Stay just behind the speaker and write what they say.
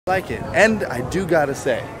like it. And I do gotta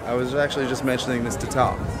say, I was actually just mentioning this to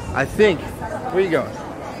Tal. I think, where are you going?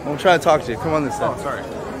 I'm trying to talk to you. Come on this side. Oh, sorry.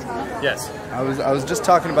 Yes. I was just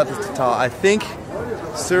talking about this to Tal. I think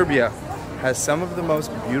Serbia has some of the most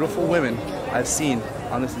beautiful women I've seen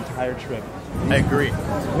on this entire trip. I agree.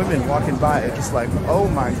 Women walking by are just like, oh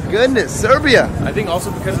my goodness, Serbia! I think also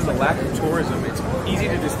because of the lack of tourism, it's easy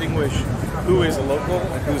to distinguish who is a local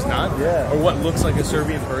and who's not, or what looks like a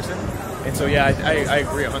Serbian person. And so, yeah, I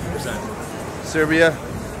agree 100%. Serbia,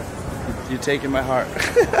 you're taking my heart.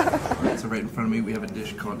 So right in front of me we have a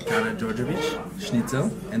dish called Kara Đorđević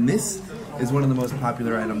schnitzel, and this is one of the most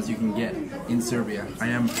popular items you can get in Serbia. I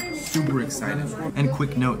am super excited. And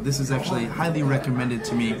quick note, this is actually highly recommended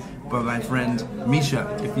to me by my friend Misha.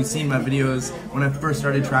 If you've seen my videos when I first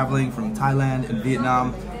started traveling from Thailand and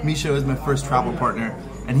Vietnam, Misha was my first travel partner,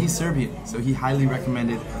 and he's Serbian, so he highly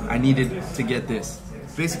recommended I needed to get this.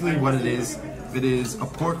 Basically what it is a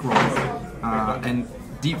pork roll, and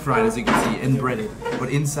deep fried, as you can see, and breaded. But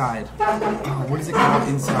inside, what is it called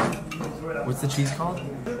inside? What's the cheese called?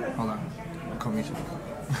 Hold on, call Misha.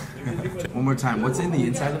 One more time, what's in the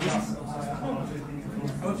inside of this?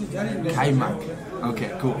 Kaymak.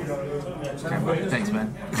 Okay, cool. Kaymak. Thanks,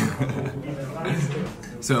 man.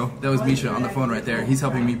 So, that was Misha on the phone right there. He's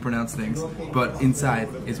helping me pronounce things. But inside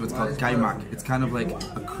is what's called kaymak. It's kind of like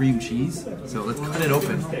a cream cheese. So let's cut it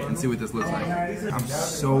open and see what this looks like. I'm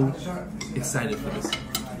so excited for this.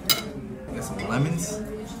 Got some lemons.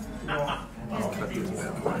 Let's cut this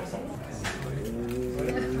bad boy.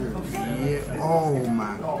 Yeah. Oh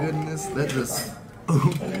my goodness. That just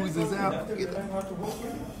oozes out. Look at that.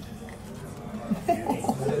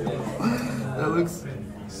 That looks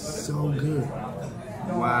so good.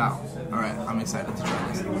 Wow. Alright, I'm excited to try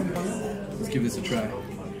this. Let's give this a try.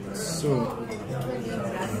 So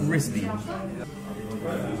crispy.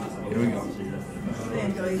 Here we go.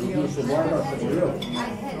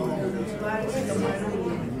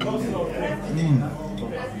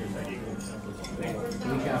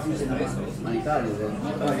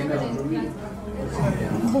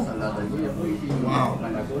 Wow.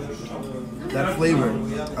 That flavor.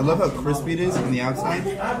 I love how crispy it is on the outside,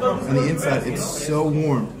 and the inside it's so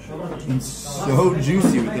warm and so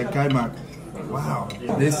juicy with that kaymak. Wow.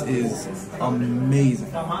 This is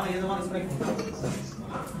amazing.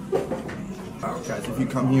 Wow, guys, if you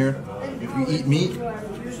come here, if you eat meat,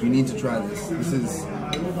 you need to try this. This is,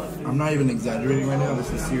 I'm not even exaggerating right now,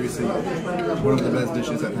 this is seriously one of the best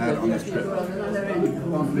dishes I've had on this trip.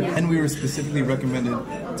 And we were specifically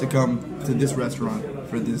recommended to come to this restaurant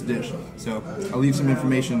for this dish. So I'll leave some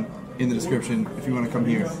information in the description if you want to come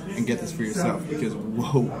here and get this for yourself, because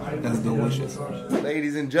whoa, that's delicious.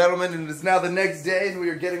 Ladies and gentlemen, and it's now the next day and we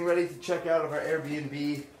are getting ready to check out of our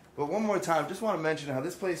Airbnb. But one more time, just want to mention how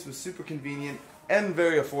this place was super convenient and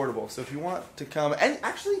very affordable. So if you want to come, and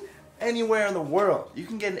actually anywhere in the world, you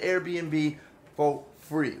can get an Airbnb for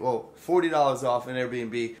free. Well, $40 off an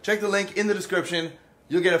Airbnb. Check the link in the description.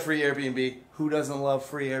 You'll get a free Airbnb. Who doesn't love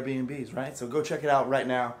free Airbnbs, right? So go check it out right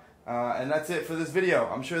now. And that's it for this video.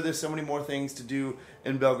 I'm sure there's so many more things to do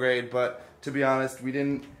in Belgrade, but to be honest, we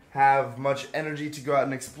didn't have much energy to go out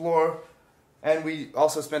and explore. And we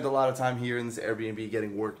also spent a lot of time here in this Airbnb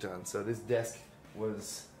getting work done. So this desk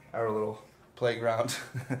was our little playground.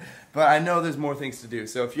 But I know there's more things to do.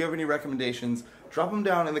 So if you have any recommendations, drop them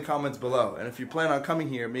down in the comments below. And if you plan on coming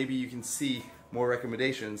here, maybe you can see more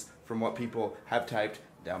recommendations from what people have typed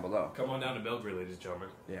down below. Come on down to Belgrade, ladies and gentlemen.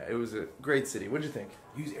 Yeah, it was a great city. What did you think?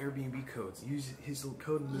 Use Airbnb codes. Use his little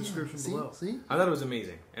code in the description below. See? I thought it was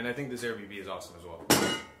amazing. And I think this Airbnb is awesome as well.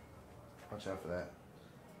 Watch out for that.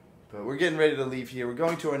 But we're getting ready to leave here. We're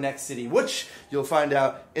going to our next city, which you'll find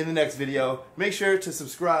out in the next video. Make sure to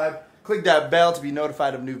subscribe, click that bell to be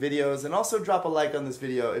notified of new videos, and also drop a like on this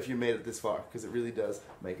video if you made it this far, because it really does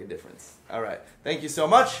make a difference. Alright, thank you so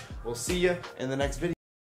much. We'll see you in the next video.